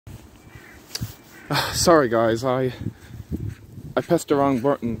Sorry guys, I pressed the wrong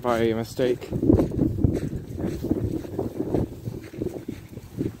button by mistake.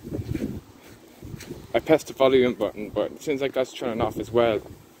 I pressed the volume button, but it seems like that's turning off as well.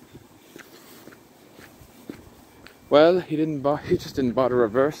 Well, he just didn't bother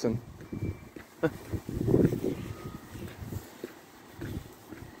reversing.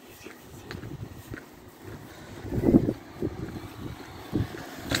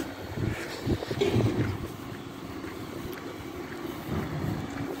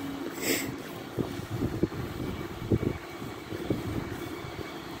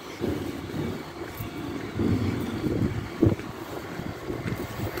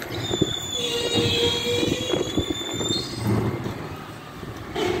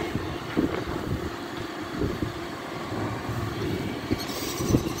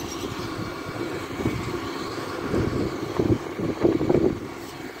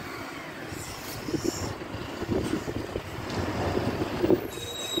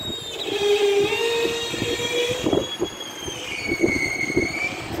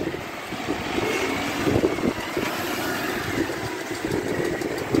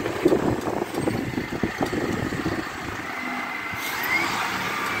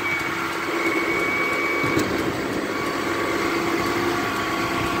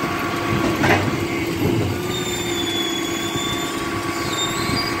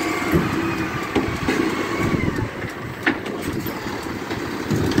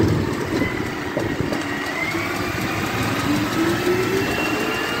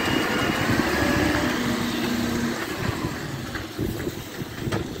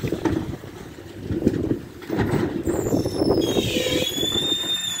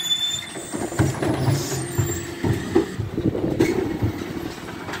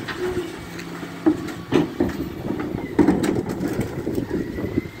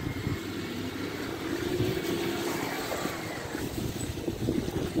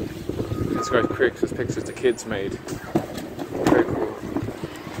 This guy's Crix's pictures the kids made. Very cool.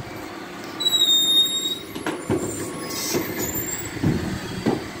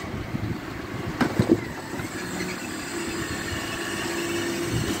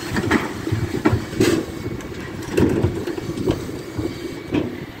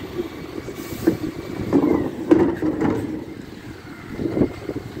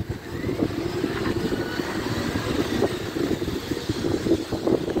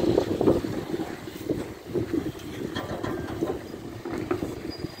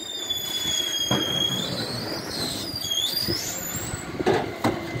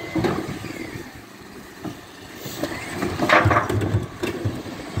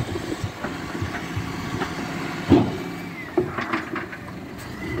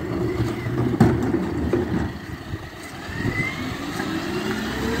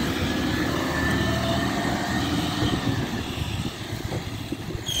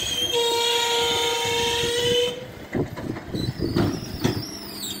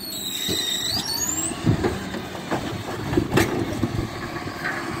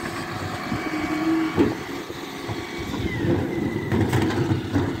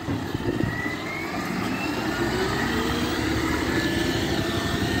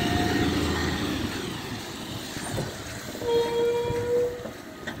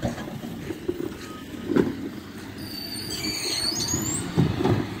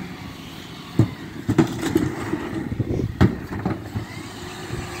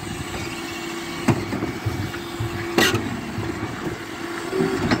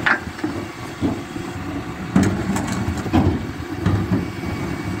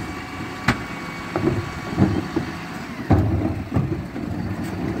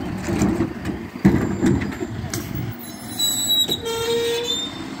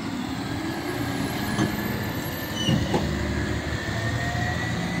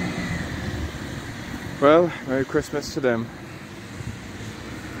 Well, Merry Christmas to them.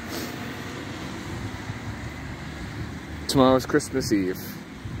 Tomorrow's Christmas Eve.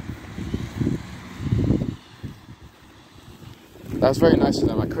 That was very nice of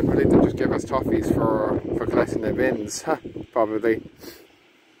them. I couldn't believe they just gave us toffees for collecting their bins. Probably.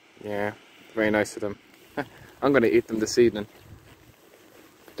 Yeah, very nice of them. I'm going to eat them this evening.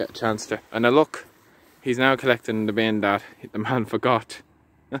 Get a chance to. And now look, he's now collecting the bin that the man forgot.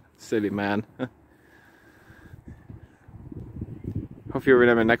 Silly man. Hope you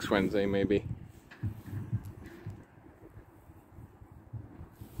remember next Wednesday, maybe.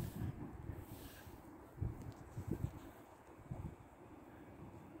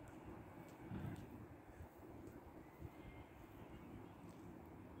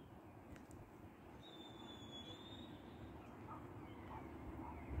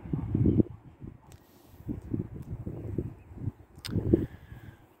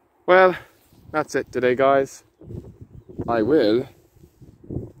 Well, that's it today, guys. I will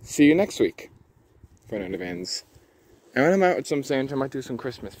see you next week for another bins. And when I'm out at some stage, I might do some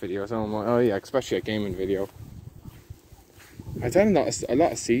Christmas videos. Oh yeah, especially a gaming video. I've done a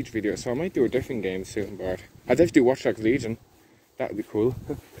lot of Siege videos, so I might do a different game soon, but I'd have to do Watch Dogs Legion. That would be cool.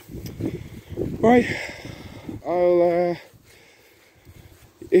 Right, I'll,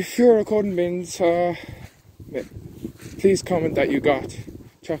 if you're recording bins, please comment that you got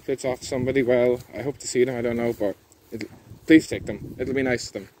chocolates off somebody. Well, I hope to see them, I don't know, but please take them. It'll be nice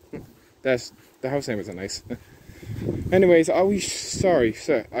to them. The house name isn't nice. Anyways, sorry,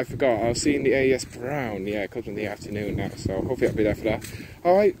 sir, I forgot. I'll see you in the AES Brown. Yeah, it comes in the afternoon now, so hopefully I'll be there for that.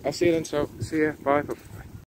 Alright, I'll see you then, so see ya. Bye.